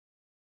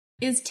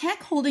Is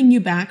tech holding you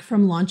back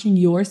from launching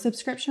your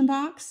subscription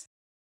box?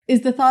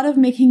 Is the thought of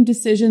making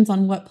decisions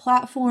on what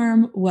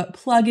platform, what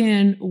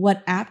plugin,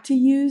 what app to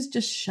use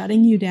just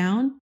shutting you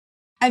down?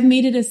 I've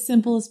made it as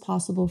simple as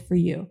possible for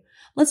you.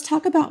 Let's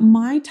talk about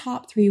my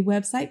top 3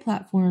 website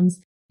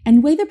platforms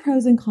and weigh the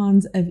pros and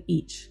cons of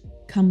each.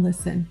 Come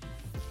listen.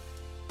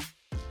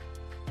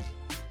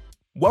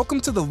 Welcome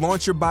to the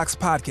Launch Your Box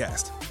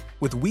podcast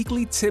with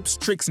weekly tips,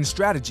 tricks, and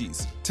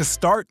strategies to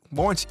start,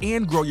 launch,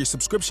 and grow your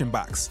subscription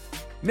box.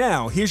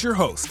 Now, here's your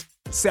host,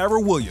 Sarah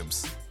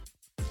Williams.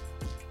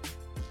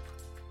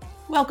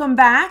 Welcome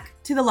back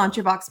to the Launch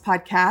Your Box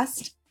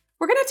podcast.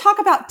 We're going to talk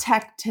about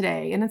tech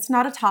today, and it's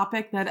not a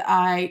topic that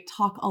I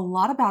talk a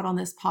lot about on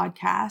this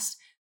podcast,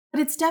 but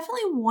it's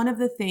definitely one of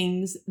the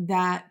things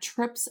that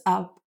trips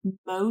up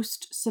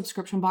most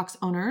subscription box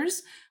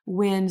owners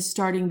when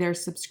starting their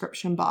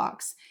subscription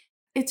box.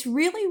 It's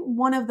really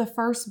one of the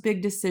first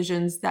big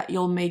decisions that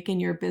you'll make in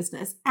your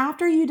business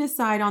after you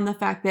decide on the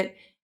fact that,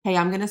 hey,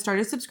 I'm going to start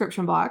a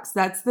subscription box.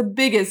 That's the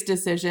biggest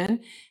decision.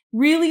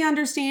 Really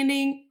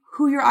understanding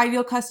who your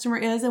ideal customer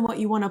is and what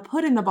you want to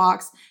put in the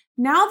box.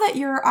 Now that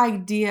your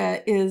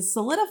idea is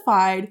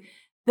solidified,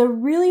 the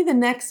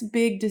next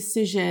big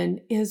decision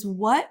is,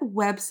 what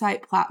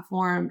website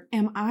platform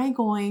am I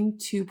going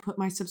to put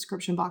my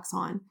subscription box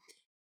on?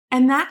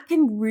 And that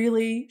can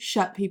really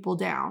shut people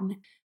down.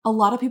 A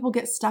lot of people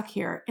get stuck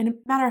here. And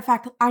matter of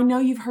fact, I know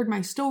you've heard my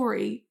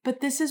story,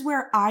 but this is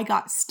where I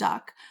got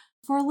stuck.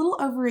 For a little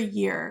over a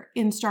year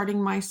in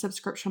starting my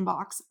subscription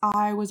box,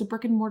 I was a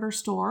brick and mortar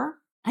store.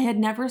 I had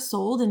never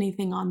sold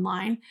anything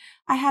online.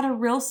 I had a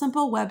real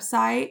simple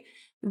website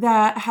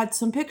that had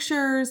some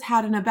pictures,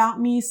 had an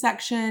about me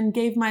section,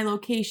 gave my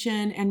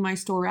location and my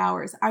store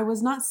hours. I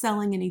was not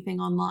selling anything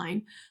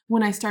online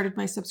when I started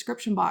my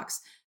subscription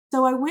box.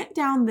 So I went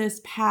down this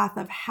path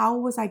of, how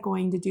was I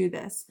going to do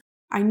this?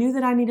 I knew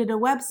that I needed a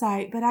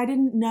website, but I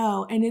didn't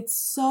know. And it's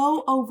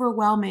so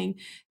overwhelming.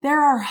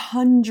 There are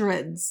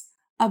hundreds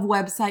of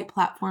website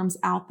platforms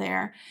out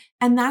there.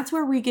 And that's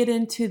where we get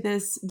into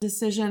this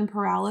decision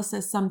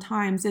paralysis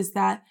sometimes, is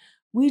that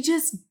we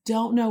just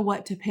don't know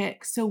what to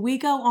pick. So we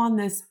go on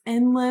this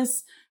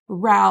endless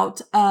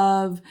route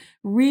of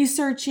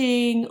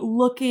researching,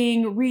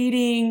 looking,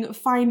 reading,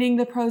 finding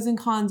the pros and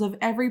cons of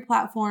every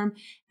platform.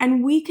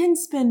 And we can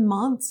spend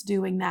months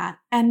doing that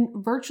and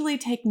virtually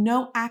take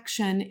no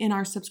action in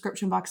our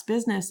subscription box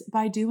business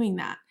by doing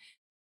that.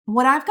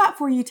 What I've got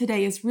for you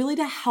today is really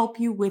to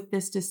help you with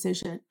this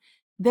decision.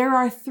 There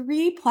are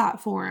 3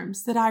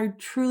 platforms that I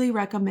truly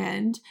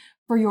recommend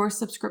for your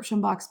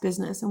subscription box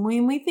business. And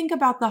when we think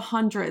about the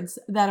hundreds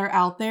that are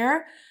out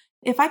there,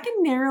 if I can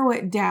narrow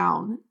it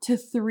down to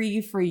 3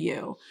 for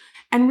you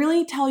and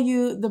really tell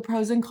you the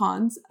pros and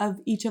cons of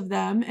each of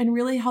them and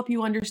really help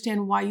you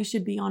understand why you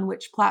should be on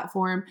which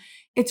platform,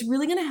 it's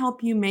really going to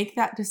help you make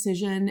that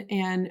decision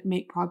and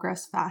make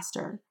progress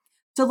faster.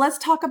 So let's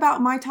talk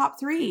about my top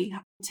 3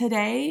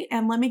 today,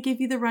 and let me give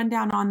you the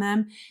rundown on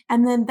them.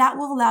 And then that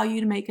will allow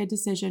you to make a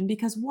decision,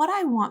 because what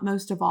I want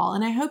most of all,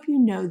 and I hope you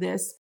know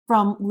this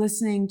from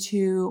listening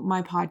to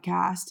my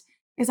podcast,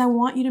 is I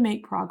want you to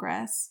make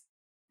progress.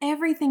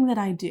 Everything that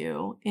I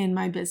do in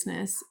my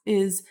business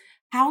is,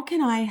 how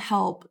can I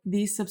help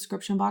these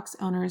subscription box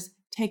owners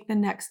take the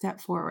next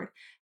step forward?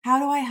 How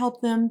do I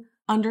help them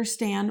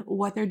understand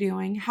what they're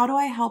doing? How do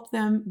I help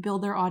them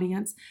build their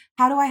audience?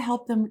 How do I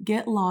help them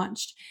get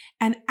launched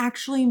and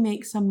actually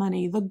make some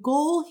money? The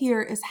goal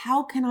here is,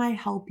 how can I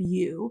help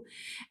you?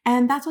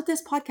 And that's what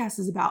this podcast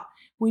is about.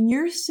 When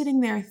you're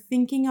sitting there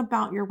thinking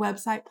about your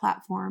website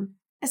platform,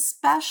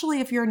 especially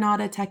if you're not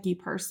a techie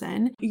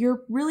person,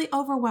 you're really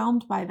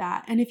overwhelmed by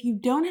that. And if you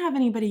don't have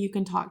anybody you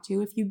can talk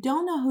to, if you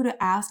don't know who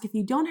to ask, if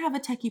you don't have a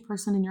techie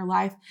person in your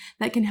life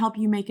that can help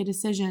you make a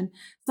decision,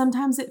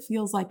 sometimes it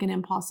feels like an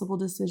impossible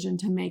decision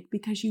to make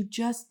because you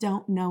just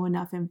don't know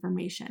enough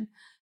information.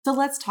 So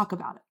let's talk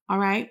about it, all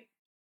right?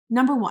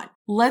 Number 1,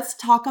 let's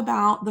talk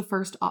about the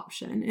first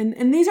option.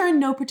 And these are in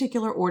no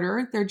particular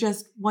order. They're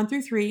just 1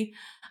 through 3.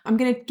 I'm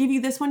going to give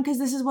you this one because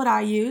this is what I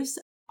use.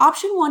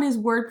 Option 1 is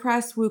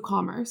WordPress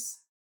WooCommerce.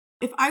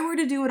 If I were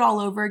to do it all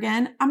over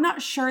again, I'm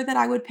not sure that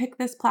I would pick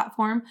this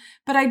platform,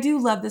 but I do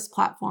love this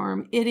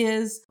platform. It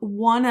is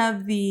one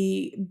of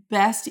the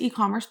best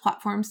e-commerce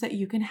platforms that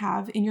you can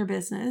have in your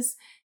business.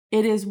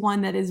 It is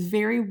one that is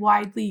very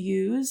widely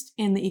used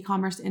in the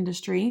e-commerce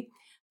industry.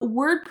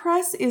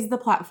 WordPress is the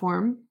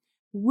platform.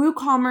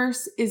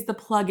 WooCommerce is the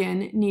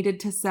plugin needed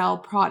to sell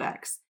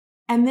products.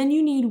 And then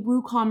you need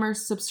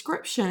WooCommerce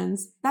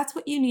subscriptions. That's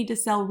what you need to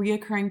sell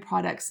reoccurring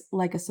products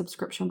like a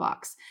subscription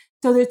box.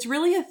 So it's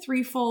really a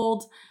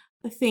threefold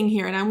thing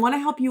here. And I want to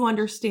help you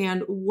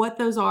understand what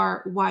those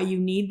are, why you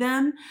need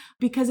them.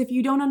 Because if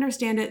you don't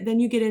understand it, then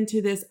you get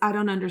into this, I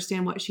don't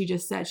understand what she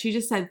just said. She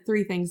just said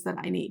 3 things that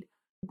I need.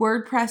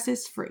 WordPress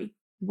is free.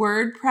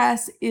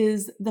 WordPress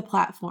is the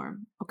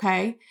platform,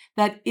 okay?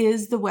 That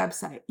is the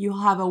website.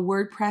 You'll have a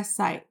WordPress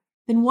site.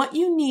 Then what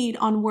you need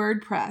on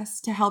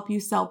WordPress to help you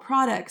sell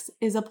products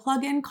is a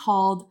plugin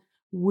called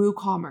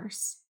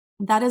WooCommerce.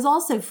 That is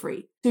also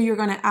free. So you're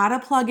going to add a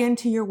plugin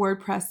to your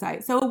WordPress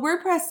site. So a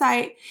WordPress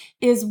site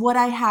is what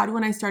I had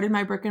when I started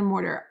my brick and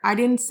mortar. I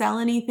didn't sell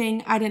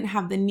anything. I didn't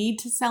have the need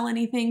to sell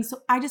anything. So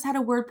I just had a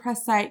WordPress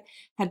site,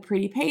 had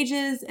pretty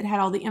pages. It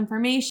had all the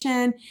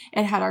information.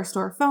 It had our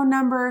store phone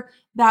number.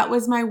 That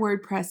was my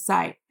WordPress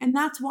site. And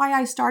that's why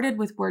I started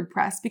with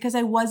WordPress, because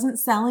I wasn't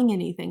selling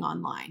anything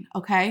online.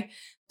 Okay.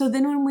 So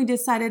then when we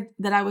decided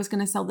that I was going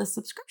to sell this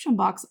subscription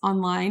box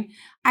online,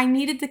 I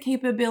needed the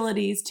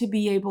capabilities to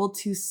be able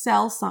to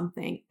sell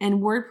something,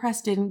 and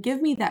WordPress didn't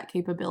give me that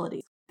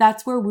capability.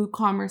 That's where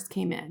WooCommerce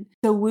came in.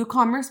 So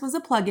WooCommerce was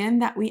a plugin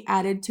that we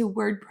added to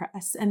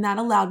WordPress, and that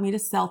allowed me to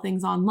sell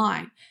things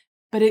online.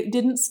 But it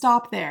didn't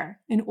stop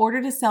there. In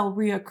order to sell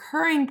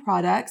reoccurring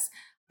products,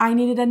 I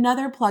needed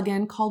another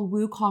plugin called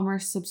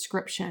WooCommerce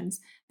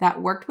Subscriptions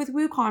that worked with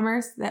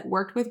WooCommerce, that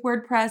worked with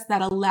WordPress,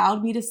 that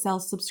allowed me to sell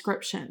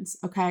subscriptions,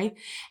 okay?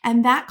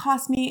 And that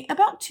cost me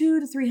about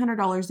 $200 to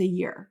 $300 a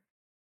year.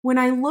 When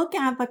I look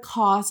at the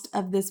cost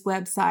of this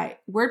website,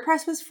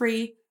 WordPress was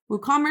free,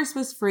 WooCommerce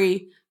was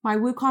free, my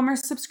WooCommerce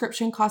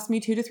subscription cost me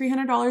 $200 to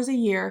 $300 a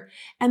year,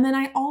 and then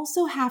I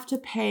also have to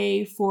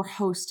pay for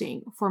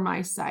hosting for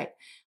my site.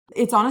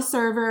 It's on a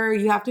server.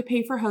 You have to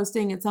pay for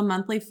hosting. It's a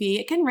monthly fee.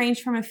 It can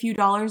range from a few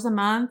dollars a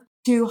month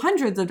to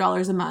hundreds of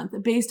dollars a month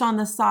based on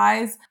the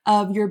size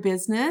of your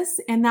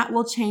business. And that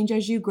will change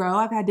as you grow.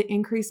 I've had to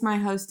increase my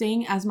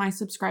hosting as my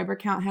subscriber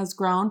count has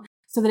grown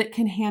so that it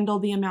can handle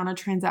the amount of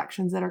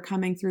transactions that are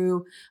coming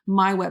through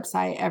my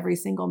website every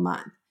single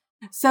month.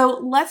 So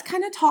let's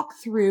kind of talk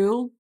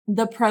through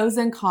the pros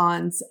and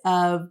cons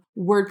of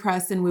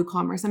WordPress and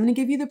WooCommerce. I'm going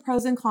to give you the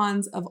pros and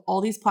cons of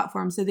all these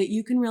platforms so that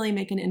you can really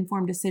make an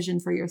informed decision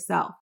for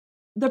yourself.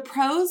 The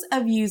pros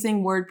of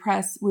using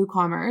WordPress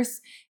WooCommerce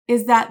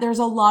is that there's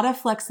a lot of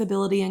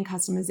flexibility and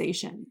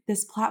customization.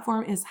 This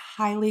platform is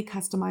highly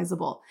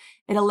customizable.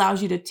 It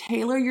allows you to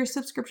tailor your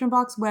subscription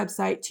box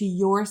website to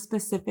your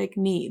specific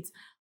needs.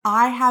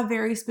 I have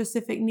very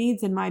specific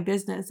needs in my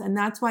business, and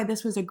that's why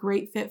this was a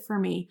great fit for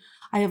me.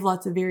 I have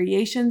lots of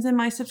variations in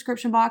my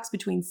subscription box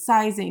between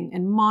sizing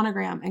and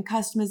monogram and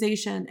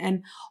customization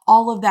and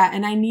all of that.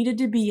 And I needed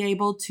to be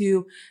able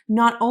to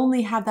not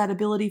only have that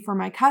ability for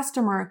my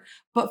customer,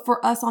 but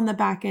for us on the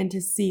back end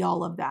to see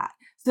all of that.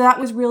 So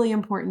that was really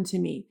important to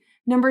me.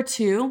 Number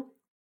two,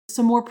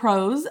 some more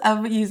pros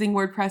of using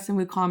WordPress and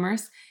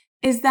WooCommerce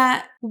is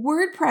that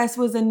WordPress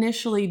was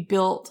initially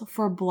built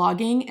for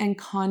blogging and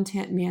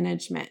content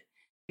management.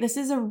 This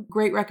is a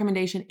great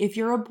recommendation. If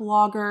you're a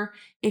blogger,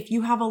 if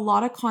you have a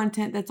lot of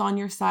content that's on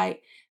your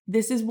site,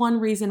 this is one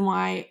reason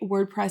why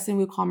WordPress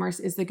and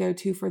WooCommerce is the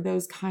go-to for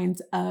those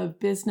kinds of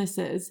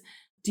businesses.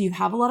 Do you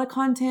have a lot of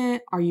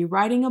content? Are you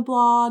writing a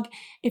blog?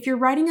 If you're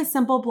writing a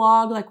simple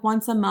blog like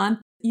once a month,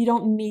 you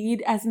don't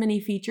need as many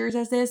features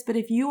as this, but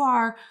if you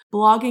are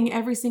blogging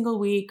every single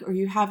week or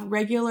you have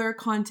regular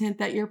content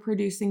that you're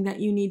producing that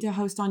you need to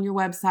host on your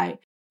website,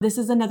 this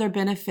is another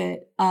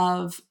benefit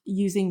of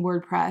using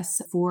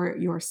WordPress for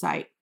your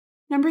site.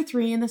 Number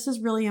three, and this is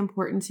really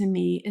important to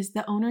me, is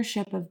the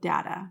ownership of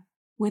data.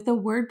 With a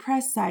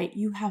WordPress site,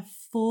 you have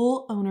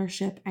full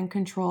ownership and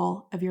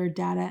control of your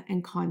data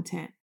and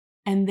content.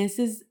 And this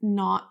is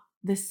not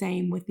the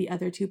same with the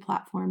other two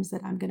platforms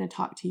that I'm going to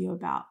talk to you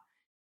about.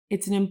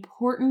 It's an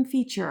important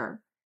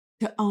feature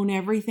to own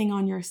everything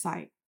on your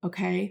site,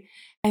 okay?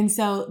 And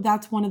so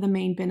that's one of the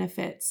main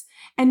benefits.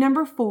 And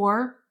number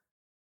four,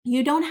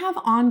 you don't have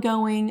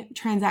ongoing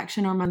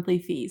transaction or monthly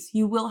fees.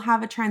 You will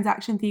have a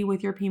transaction fee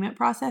with your payment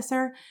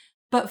processor,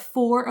 but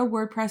for a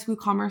WordPress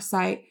WooCommerce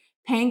site,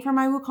 paying for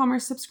my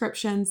WooCommerce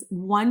subscriptions,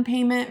 one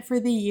payment for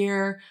the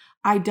year.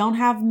 I don't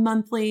have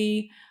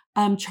monthly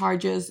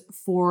charges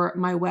for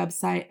my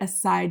website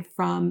aside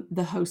from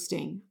the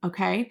hosting.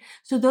 Okay.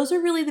 So those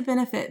are really the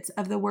benefits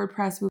of the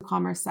WordPress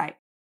WooCommerce site.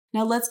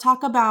 Now let's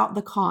talk about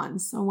the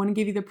cons. I want to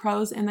give you the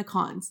pros and the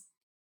cons.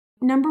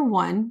 Number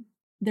one,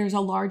 there's a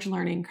large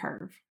learning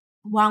curve.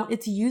 While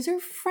it's user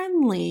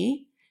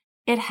friendly,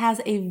 it has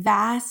a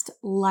vast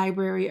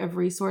library of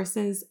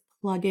resources,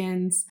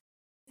 plugins.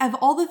 Of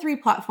all the three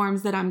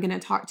platforms that I'm going to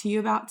talk to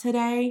you about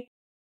today,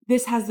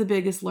 this has the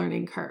biggest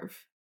learning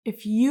curve.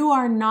 If you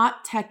are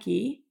not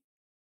techie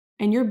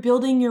and you're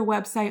building your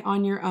website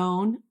on your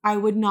own, I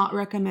would not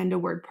recommend a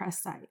WordPress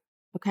site,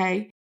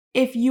 okay?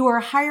 If you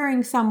are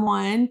hiring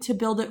someone to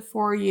build it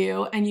for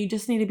you and you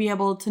just need to be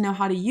able to know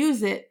how to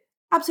use it,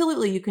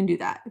 absolutely you can do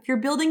that. If you're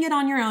building it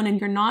on your own and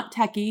you're not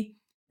techie,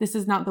 this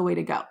is not the way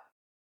to go.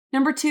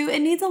 Number two, it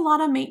needs a lot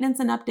of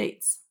maintenance and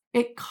updates.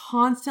 It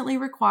constantly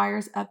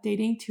requires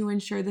updating to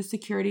ensure the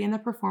security and the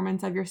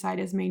performance of your site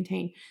is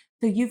maintained.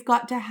 So you've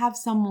got to have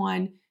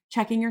someone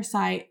checking your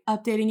site,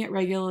 updating it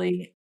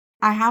regularly.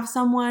 I have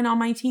someone on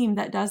my team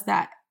that does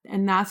that,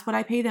 and that's what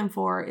I pay them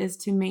for, is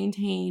to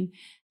maintain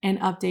and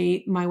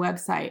update my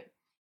website.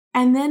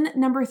 And then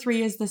number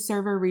three is the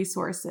server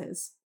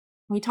resources.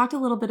 We talked a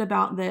little bit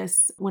about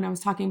this when I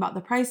was talking about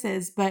the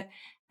prices, but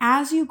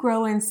as you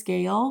grow and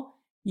scale,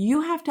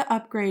 you have to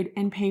upgrade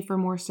and pay for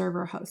more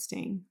server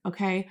hosting,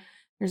 okay?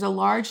 There's a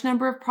large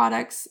number of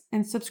products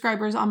and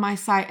subscribers on my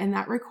site, and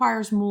that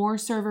requires more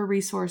server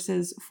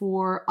resources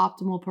for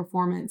optimal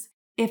performance.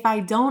 If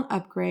I don't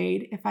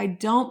upgrade, if I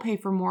don't pay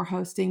for more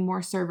hosting,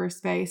 more server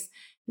space,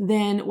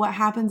 then what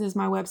happens is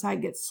my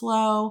website gets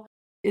slow.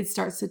 It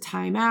starts to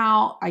time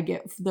out. I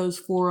get those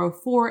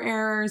 404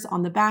 errors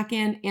on the back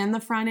end and the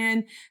front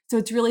end. So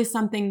it's really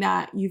something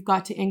that you've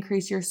got to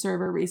increase your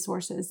server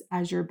resources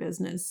as your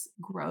business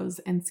grows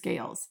and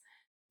scales.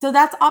 So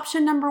that's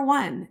option number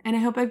one. And I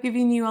hope I've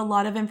given you a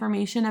lot of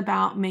information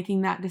about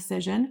making that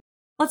decision.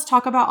 Let's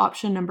talk about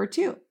option number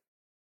two.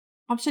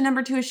 Option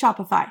number two is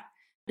Shopify.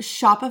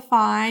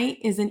 Shopify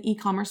is an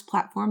e-commerce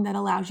platform that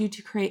allows you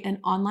to create an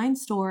online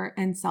store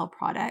and sell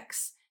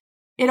products.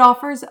 It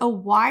offers a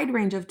wide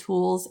range of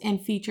tools and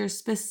features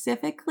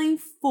specifically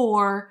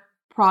for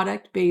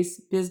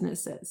product-based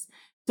businesses.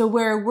 So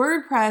where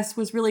WordPress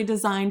was really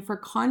designed for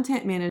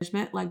content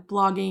management, like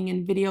blogging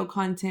and video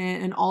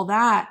content and all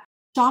that,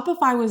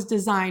 Shopify was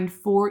designed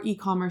for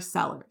e-commerce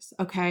sellers,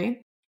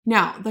 okay?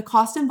 Now, the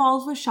cost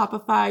involved with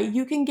Shopify,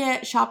 you can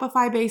get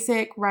Shopify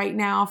Basic right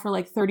now for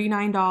like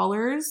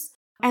 $39,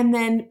 and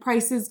then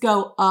prices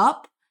go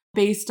up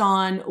based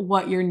on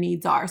what your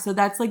needs are. So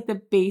that's like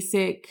the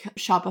basic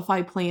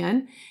Shopify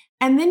plan.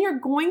 And then you're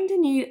going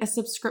to need a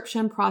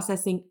subscription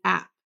processing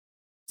app.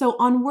 So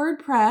on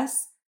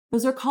WordPress,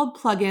 those are called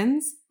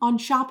plugins. On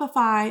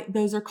Shopify,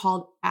 those are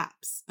called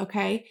apps,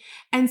 okay?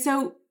 And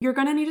so you're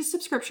going to need a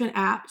subscription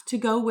app to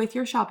go with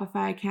your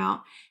Shopify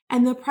account.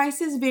 And the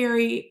prices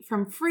vary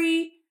from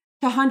free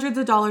to hundreds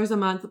of dollars a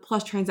month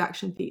plus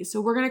transaction fees. So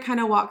we're going to kind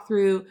of walk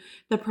through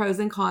the pros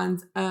and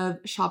cons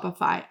of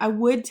Shopify. I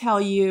would tell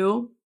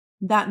you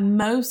that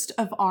most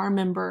of our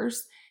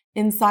members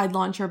inside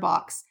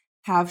LauncherBox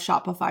have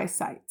Shopify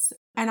sites.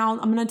 And I'm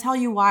going to tell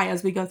you why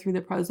as we go through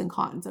the pros and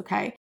cons,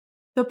 okay?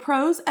 The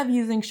pros of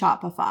using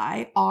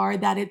Shopify are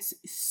that it's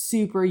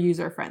super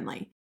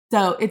user-friendly.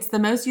 So it's the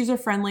most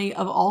user-friendly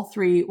of all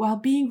three while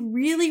being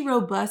really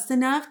robust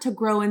enough to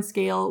grow and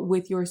scale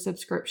with your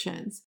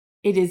subscriptions.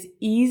 It is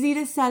easy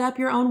to set up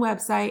your own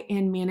website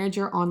and manage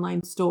your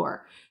online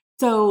store.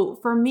 So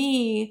for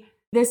me,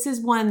 this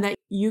is one that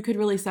you could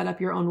really set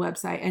up your own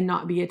website and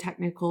not be a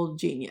technical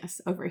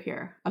genius over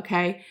here,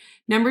 okay?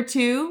 Number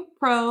two,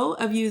 pro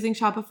of using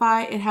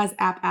Shopify, it has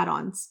app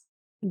add-ons.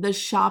 The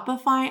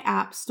Shopify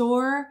App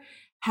Store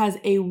has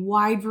a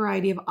wide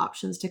variety of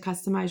options to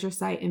customize your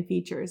site and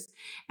features.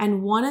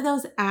 And one of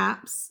those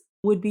apps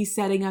would be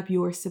setting up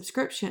your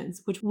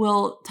subscriptions, which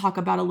we'll talk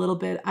about a little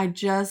bit. I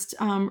just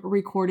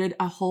recorded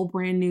a whole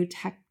brand new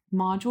tech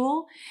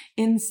module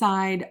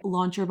inside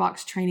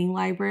LauncherBox Training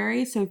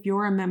Library. So if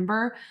you're a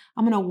member,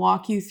 I'm going to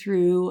walk you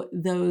through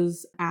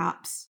those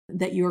apps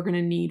that you're going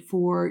to need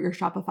for your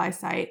Shopify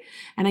site.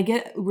 And I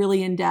get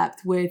really in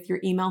depth with your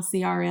email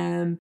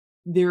CRM,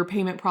 their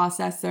payment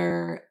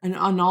processor, and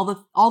on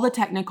all the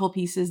technical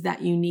pieces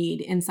that you need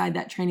inside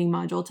that training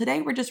module.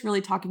 Today, we're just really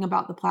talking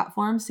about the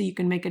platform so you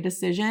can make a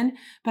decision,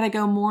 but I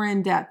go more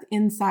in depth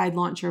inside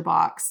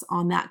LauncherBox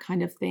on that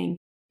kind of thing.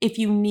 If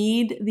you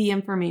need the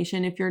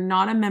information, if you're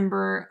not a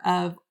member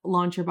of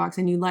LauncherBox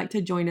and you'd like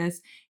to join us,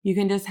 you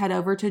can just head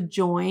over to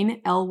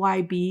joinlyb.com,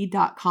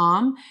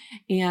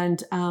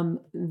 and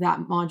that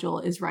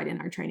module is right in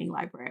our training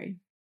library.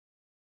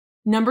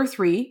 Number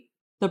three,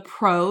 the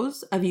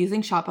pros of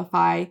using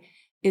Shopify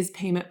is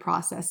payment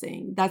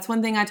processing. That's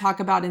one thing I talk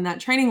about in that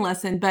training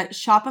lesson, but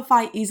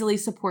Shopify easily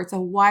supports a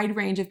wide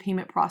range of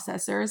payment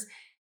processors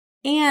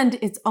and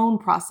its own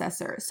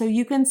processor. So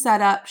you can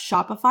set up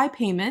Shopify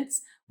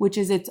Payments, which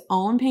is its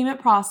own payment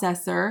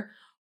processor,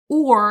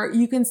 or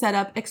you can set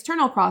up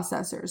external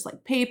processors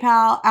like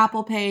PayPal,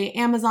 Apple Pay,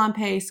 Amazon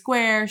Pay,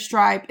 Square,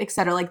 Stripe,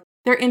 etc. Like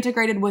they're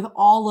integrated with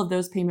all of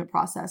those payment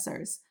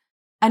processors.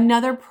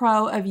 Another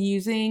pro of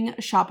using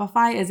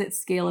Shopify is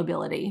its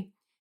scalability.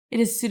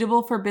 It is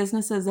suitable for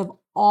businesses of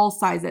all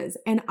sizes.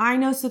 And I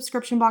know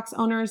subscription box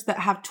owners that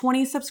have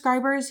 20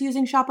 subscribers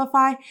using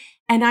Shopify,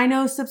 and I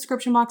know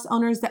subscription box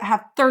owners that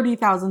have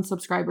 30,000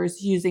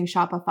 subscribers using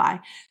Shopify.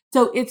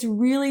 So it's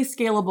really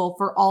scalable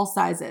for all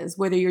sizes,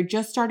 whether you're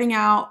just starting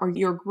out or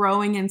you're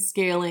growing and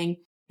scaling.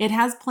 It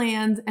has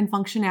plans and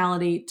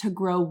functionality to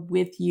grow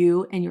with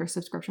you and your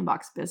subscription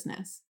box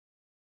business.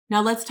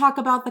 Now let's talk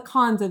about the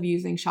cons of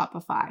using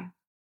Shopify.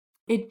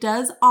 It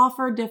does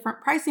offer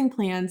different pricing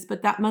plans,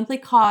 but that monthly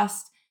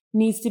cost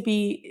needs to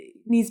be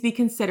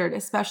considered,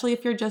 especially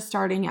if you're just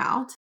starting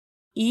out.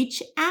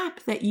 Each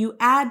app that you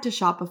add to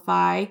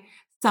Shopify,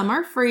 some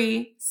are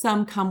free,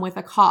 some come with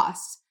a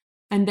cost,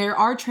 and there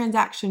are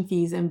transaction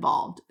fees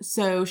involved.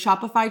 So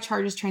Shopify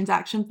charges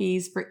transaction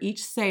fees for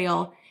each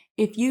sale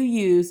if you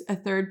use a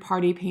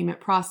third-party payment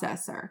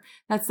processor.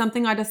 That's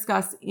something I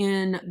discuss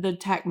in the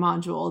tech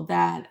module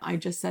that I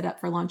just set up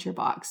for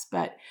LauncherBox,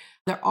 but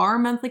there are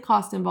monthly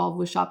costs involved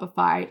with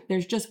Shopify.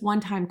 There's just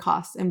one-time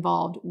costs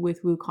involved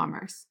with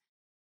WooCommerce.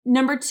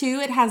 Number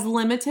two, it has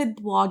limited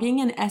blogging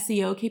and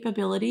SEO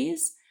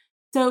capabilities.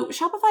 So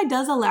Shopify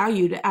does allow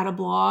you to add a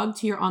blog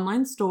to your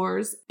online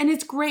stores, and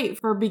it's great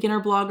for beginner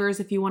bloggers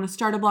if you want to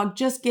start a blog,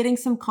 just getting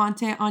some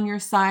content on your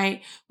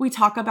site. We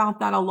talk about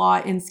that a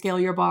lot in Scale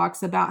Your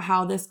Box about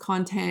how this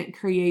content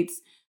creates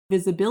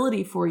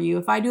visibility for you.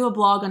 If I do a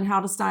blog on how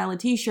to style a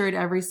t-shirt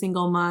every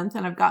single month,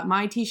 and I've got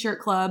my t-shirt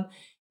club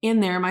in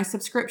there, my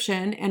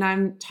subscription, and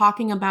I'm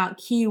talking about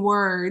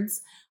keywords,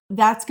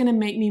 that's going to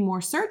make me more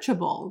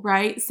searchable,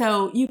 right?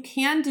 So you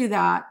can do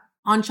that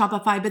on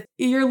Shopify, but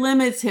you're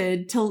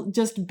limited to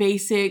just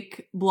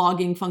basic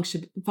blogging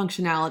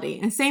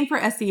functionality. And same for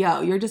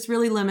SEO. You're just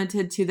really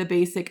limited to the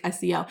basic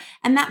SEO.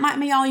 And that might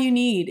be all you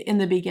need in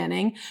the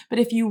beginning. But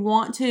if you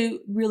want to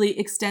really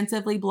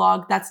extensively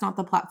blog, that's not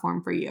the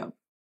platform for you.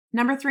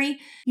 Number 3,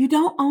 you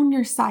don't own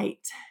your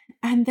site.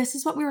 And this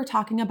is what we were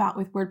talking about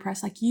with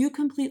WordPress. Like, you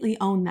completely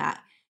own that.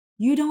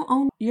 You don't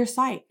own your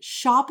site.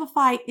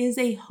 Shopify is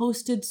a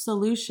hosted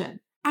solution.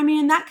 I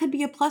mean, that could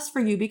be a plus for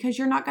you because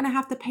you're not going to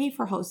have to pay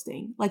for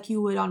hosting like you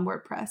would on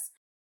WordPress.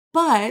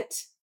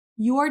 But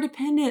you are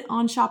dependent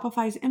on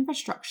Shopify's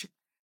infrastructure.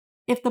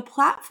 If the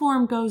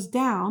platform goes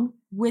down,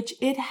 which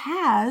it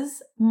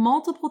has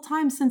multiple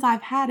times since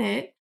I've had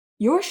it,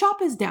 your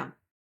shop is down.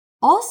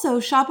 Also,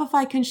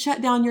 Shopify can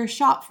shut down your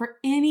shop for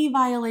any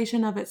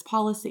violation of its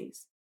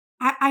policies.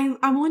 I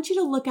want you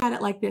to look at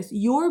it like this.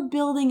 You're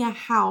building a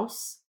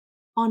house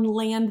on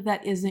land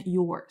that isn't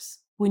yours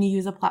when you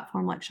use a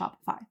platform like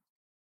Shopify.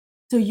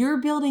 So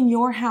you're building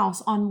your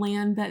house on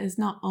land that is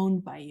not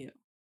owned by you.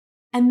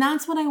 And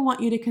that's what I want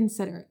you to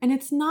consider. And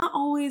it's not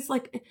always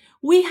like,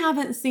 we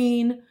haven't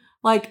seen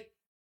like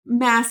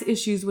mass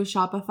issues with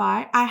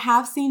Shopify. I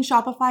have seen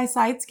Shopify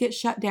sites get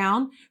shut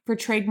down for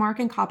trademark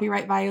and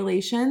copyright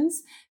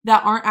violations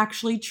that aren't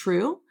actually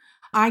true.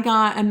 I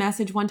got a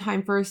message one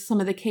time for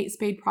some of the Kate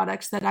Spade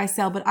products that I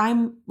sell, but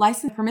I'm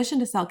licensed permission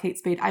to sell Kate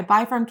Spade. I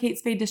buy from Kate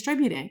Spade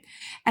Distributing.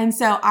 And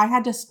so I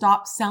had to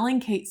stop selling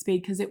Kate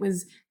Spade because it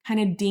was kind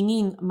of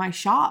dinging my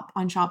shop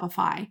on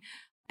Shopify.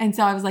 And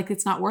so I was like,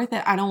 it's not worth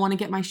it. I don't want to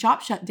get my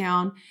shop shut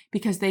down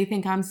because they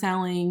think I'm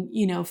selling,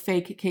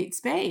 fake Kate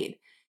Spade.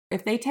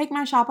 If they take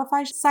my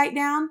Shopify site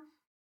down,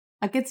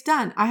 like, it's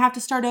done. I have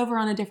to start over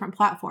on a different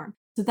platform.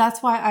 So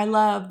that's why I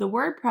love the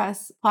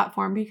WordPress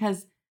platform,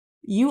 because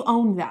you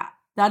own that.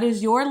 That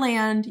is your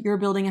land you're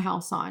building a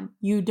house on.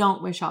 You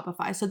don't with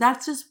Shopify. So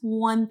that's just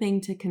one thing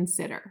to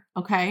consider,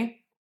 okay?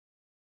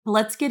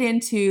 Let's get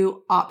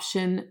into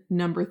option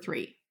number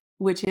 3,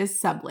 which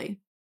is Subbly.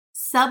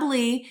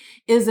 Subbly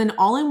is an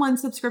all-in-one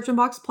subscription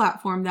box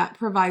platform that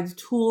provides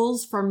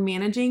tools for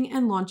managing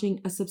and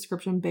launching a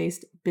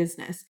subscription-based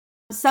business.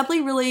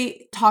 Subbly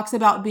really talks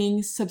about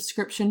being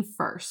subscription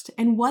first.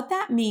 And what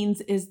that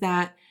means is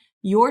that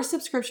your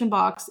subscription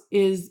box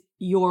is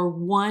your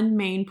one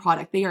main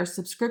product. They are a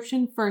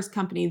subscription first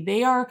company.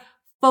 They are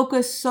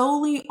focused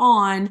solely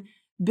on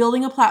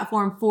building a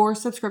platform for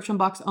subscription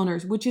box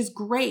owners, which is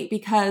great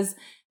because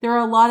there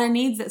are a lot of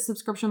needs that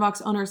subscription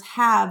box owners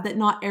have that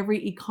not every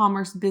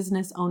e-commerce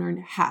business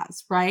owner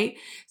has, right?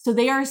 So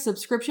they are a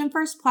subscription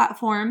first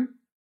platform.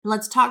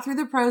 Let's talk through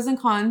the pros and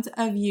cons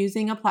of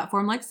using a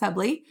platform like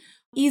Subbly.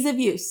 Ease of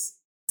use.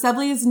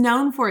 Subbly is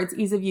known for its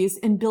ease of use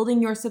in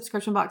building your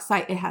subscription box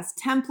site. It has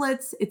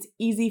templates. It's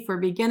easy for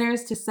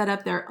beginners to set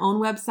up their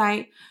own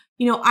website.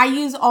 I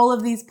use all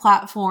of these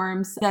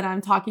platforms that I'm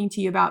talking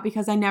to you about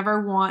because I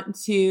never want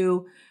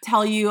to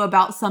tell you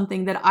about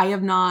something that I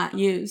have not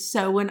used.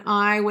 So when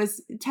I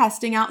was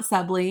testing out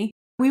Subbly,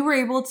 we were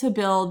able to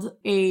build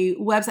a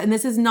website. And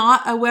this is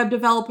not a web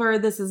developer.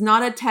 This is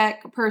not a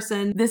tech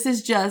person. This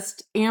is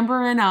just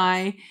Amber and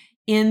I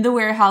in the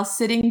warehouse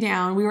sitting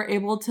down. We were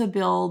able to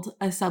build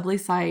a Subbly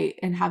site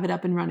and have it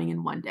up and running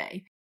in one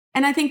day.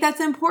 And I think that's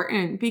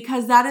important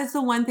because that is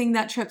the one thing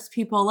that trips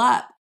people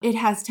up. It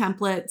has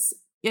templates.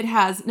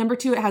 Number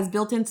 2, it has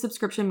built-in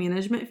subscription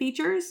management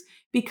features.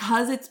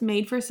 Because it's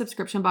made for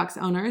subscription box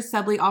owners,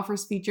 Subbly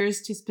offers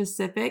features to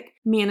specific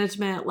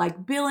management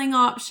like billing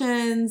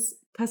options,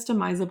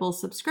 customizable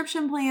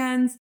subscription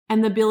plans,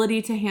 and the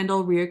ability to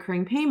handle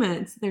reoccurring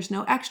payments. There's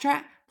no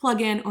extra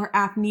plugin or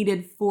app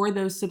needed for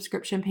those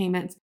subscription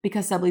payments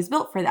because Subbly's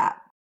built for that.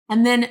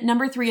 And then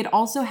number 3, it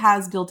also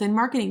has built-in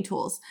marketing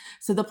tools.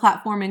 So the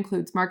platform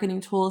includes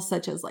marketing tools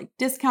such as like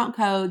discount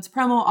codes,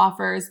 promo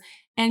offers,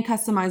 and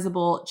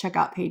customizable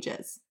checkout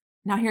pages.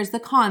 Now here's the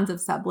cons of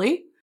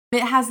Subbly.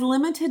 It has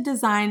limited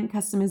design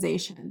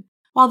customization.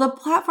 While the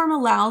platform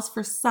allows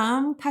for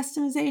some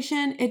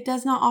customization, it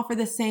does not offer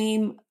the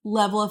same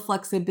level of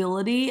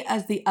flexibility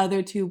as the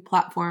other 2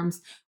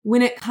 platforms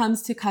when it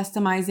comes to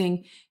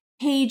customizing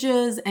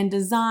pages and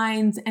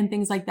designs and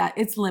things like that.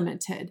 It's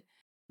limited.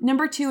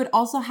 Number 2, it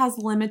also has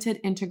limited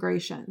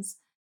integrations.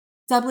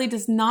 Subbly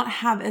does not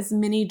have as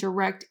many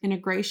direct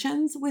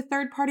integrations with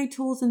third-party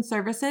tools and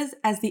services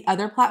as the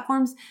other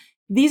platforms.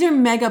 These are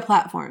mega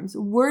platforms.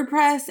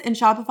 WordPress and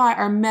Shopify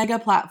are mega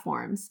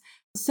platforms.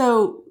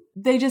 So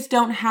they just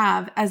don't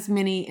have as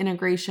many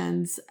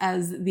integrations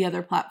as the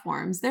other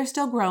platforms. They're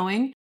still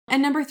growing.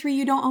 And number 3,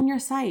 you don't own your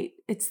site.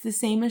 It's the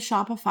same as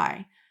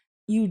Shopify.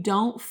 You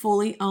don't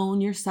fully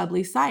own your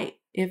Subbly site.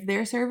 If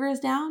their server is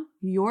down,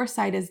 your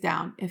site is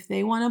down. If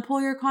they want to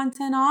pull your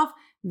content off,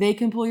 they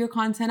can pull your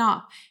content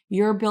off.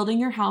 You're building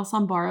your house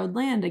on borrowed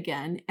land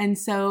again. And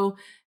so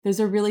those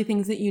are really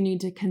things that you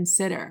need to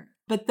consider.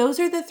 But those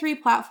are the 3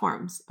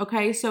 platforms,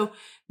 okay? So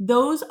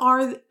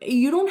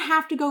you don't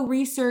have to go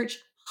research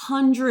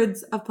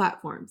hundreds of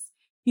platforms.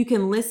 You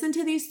can listen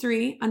to these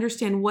 3,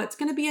 understand what's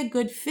going to be a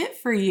good fit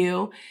for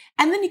you,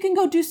 and then you can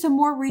go do some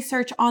more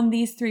research on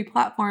these 3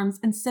 platforms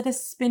instead of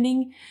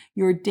spending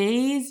your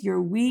days, your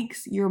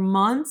weeks, your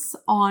months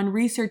on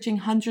researching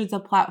hundreds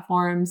of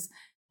platforms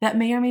that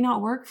may or may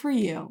not work for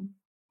you.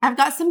 I've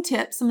got some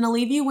tips. I'm going to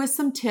leave you with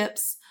some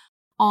tips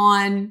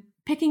on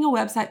picking a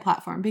website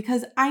platform,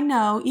 because I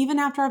know even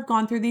after I've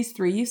gone through these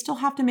 3, you still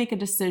have to make a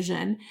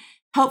decision.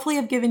 Hopefully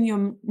I've given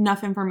you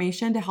enough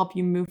information to help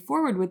you move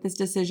forward with this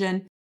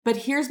decision. But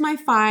here's my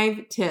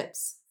 5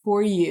 tips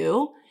for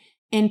you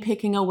in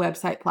picking a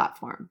website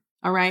platform.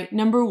 All right.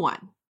 Number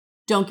 1,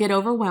 don't get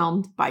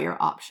overwhelmed by your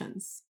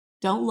options.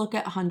 Don't look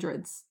at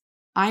hundreds.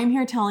 I am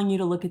here telling you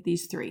to look at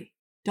these 3.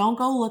 Don't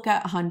go look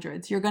at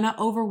hundreds. You're going to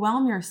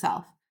overwhelm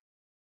yourself.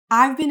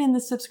 I've been in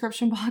the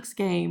subscription box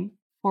game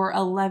for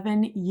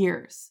 11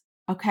 years.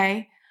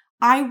 Okay.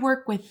 I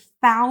work with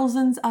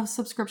thousands of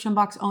subscription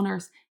box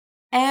owners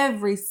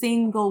every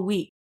single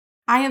week.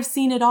 I have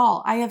seen it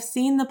all. I have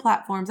seen the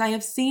platforms. I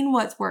have seen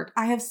what's worked.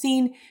 I have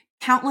seen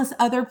countless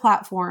other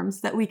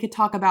platforms that we could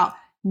talk about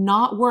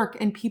not work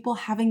and people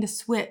having to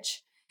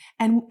switch.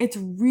 And it's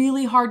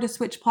really hard to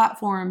switch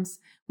platforms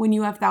when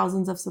you have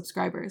thousands of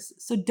subscribers.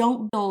 So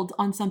don't build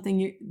on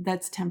something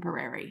that's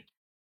temporary.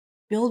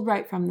 Build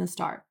right from the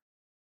start.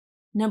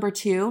 Number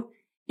 2,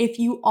 if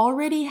you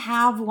already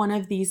have one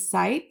of these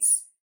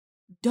sites,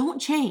 don't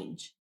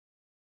change.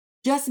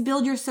 Just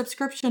build your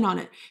subscription on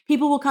it.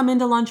 People will come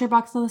into Launch Your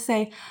Box and they'll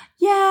say,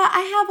 yeah, I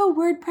have a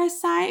WordPress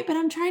site, but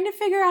I'm trying to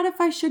figure out if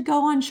I should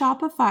go on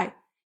Shopify.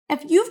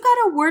 If you've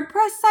got a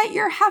WordPress site,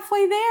 you're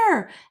halfway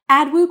there.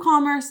 Add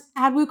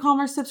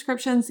WooCommerce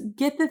subscriptions,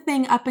 get the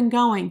thing up and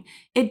going.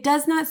 It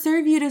does not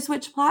serve you to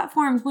switch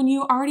platforms when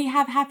you already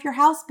have half your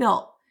house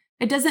built.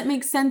 It doesn't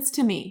make sense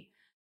to me.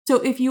 So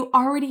if you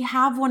already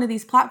have one of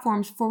these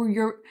platforms for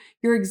your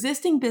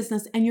existing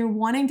business and you're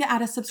wanting to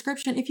add a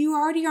subscription, if you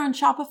already are on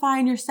Shopify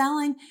and you're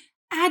selling,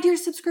 add your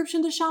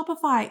subscription to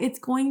Shopify. It's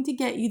going to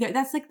get you there.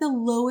 That's like the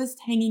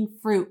lowest hanging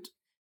fruit.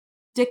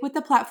 Stick with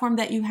the platform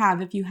that you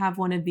have if you have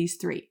one of these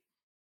 3.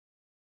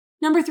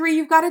 Number 3,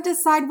 you've got to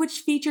decide which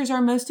features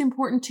are most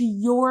important to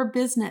your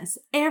business.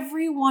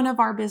 Every one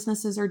of our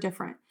businesses are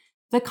different.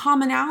 The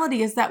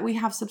commonality is that we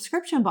have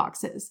subscription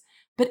boxes,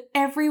 but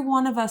every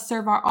one of us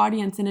serve our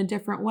audience in a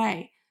different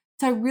way.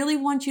 So I really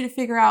want you to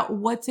figure out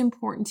what's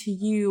important to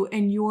you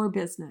and your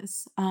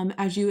business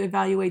as you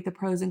evaluate the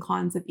pros and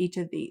cons of each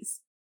of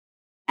these.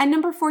 And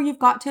number 4, you've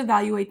got to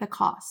evaluate the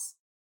costs.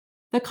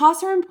 The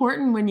costs are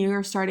important when you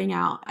are starting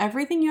out.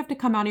 Everything you have to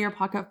come out of your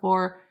pocket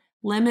for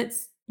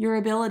limits your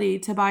ability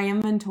to buy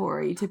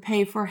inventory, to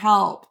pay for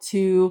help,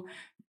 to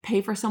pay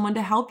for someone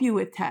to help you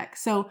with tech.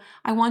 So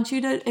I want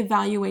you to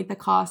evaluate the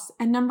costs.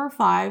 And number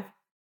 5,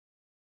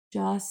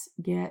 just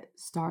get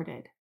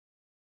started.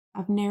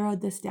 I've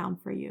narrowed this down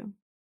for you.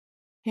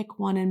 Pick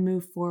one and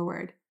move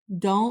forward.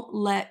 Don't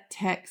let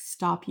tech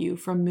stop you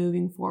from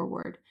moving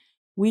forward.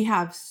 We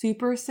have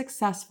super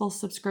successful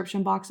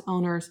subscription box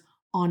owners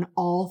on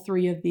all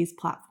 3 of these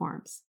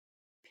platforms.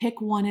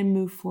 Pick one and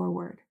move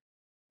forward.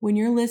 When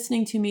you're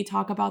listening to me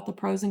talk about the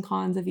pros and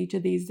cons of each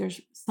of these,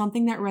 there's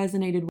something that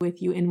resonated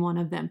with you in one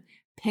of them.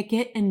 Pick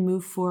it and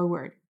move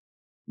forward.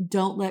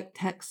 Don't let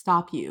tech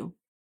stop you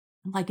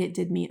like it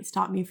did me. It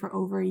stopped me for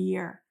over a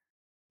year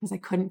because I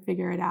couldn't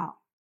figure it out.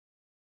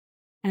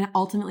 And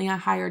ultimately, I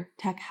hired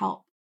tech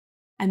help.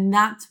 And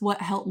that's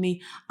what helped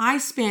me. I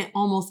spent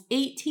almost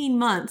 18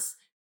 months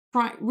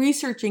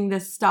researching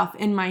this stuff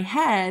in my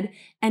head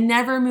and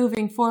never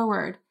moving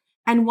forward.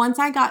 And once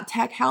I got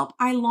tech help,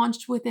 I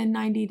launched within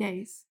 90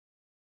 days.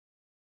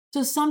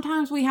 So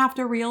sometimes we have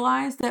to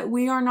realize that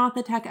we are not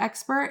the tech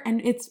expert,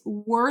 and it's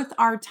worth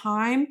our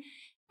time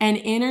and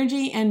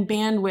energy and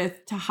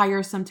bandwidth to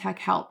hire some tech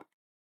help.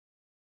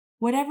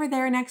 Whatever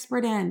they're an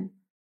expert in,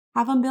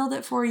 have them build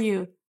it for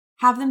you.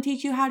 Have them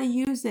teach you how to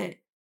use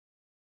it.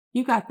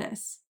 You got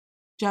this.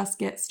 Just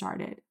get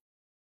started.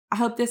 I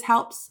hope this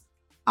helps.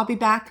 I'll be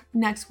back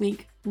next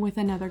week with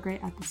another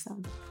great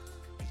episode.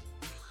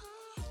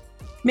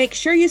 Make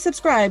sure you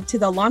subscribe to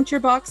the Launch Your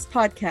Box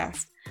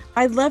podcast.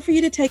 I'd love for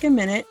you to take a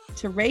minute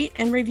to rate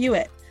and review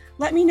it.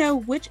 Let me know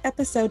which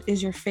episode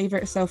is your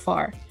favorite so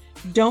far.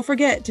 Don't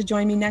forget to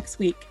join me next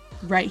week,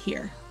 right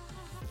here.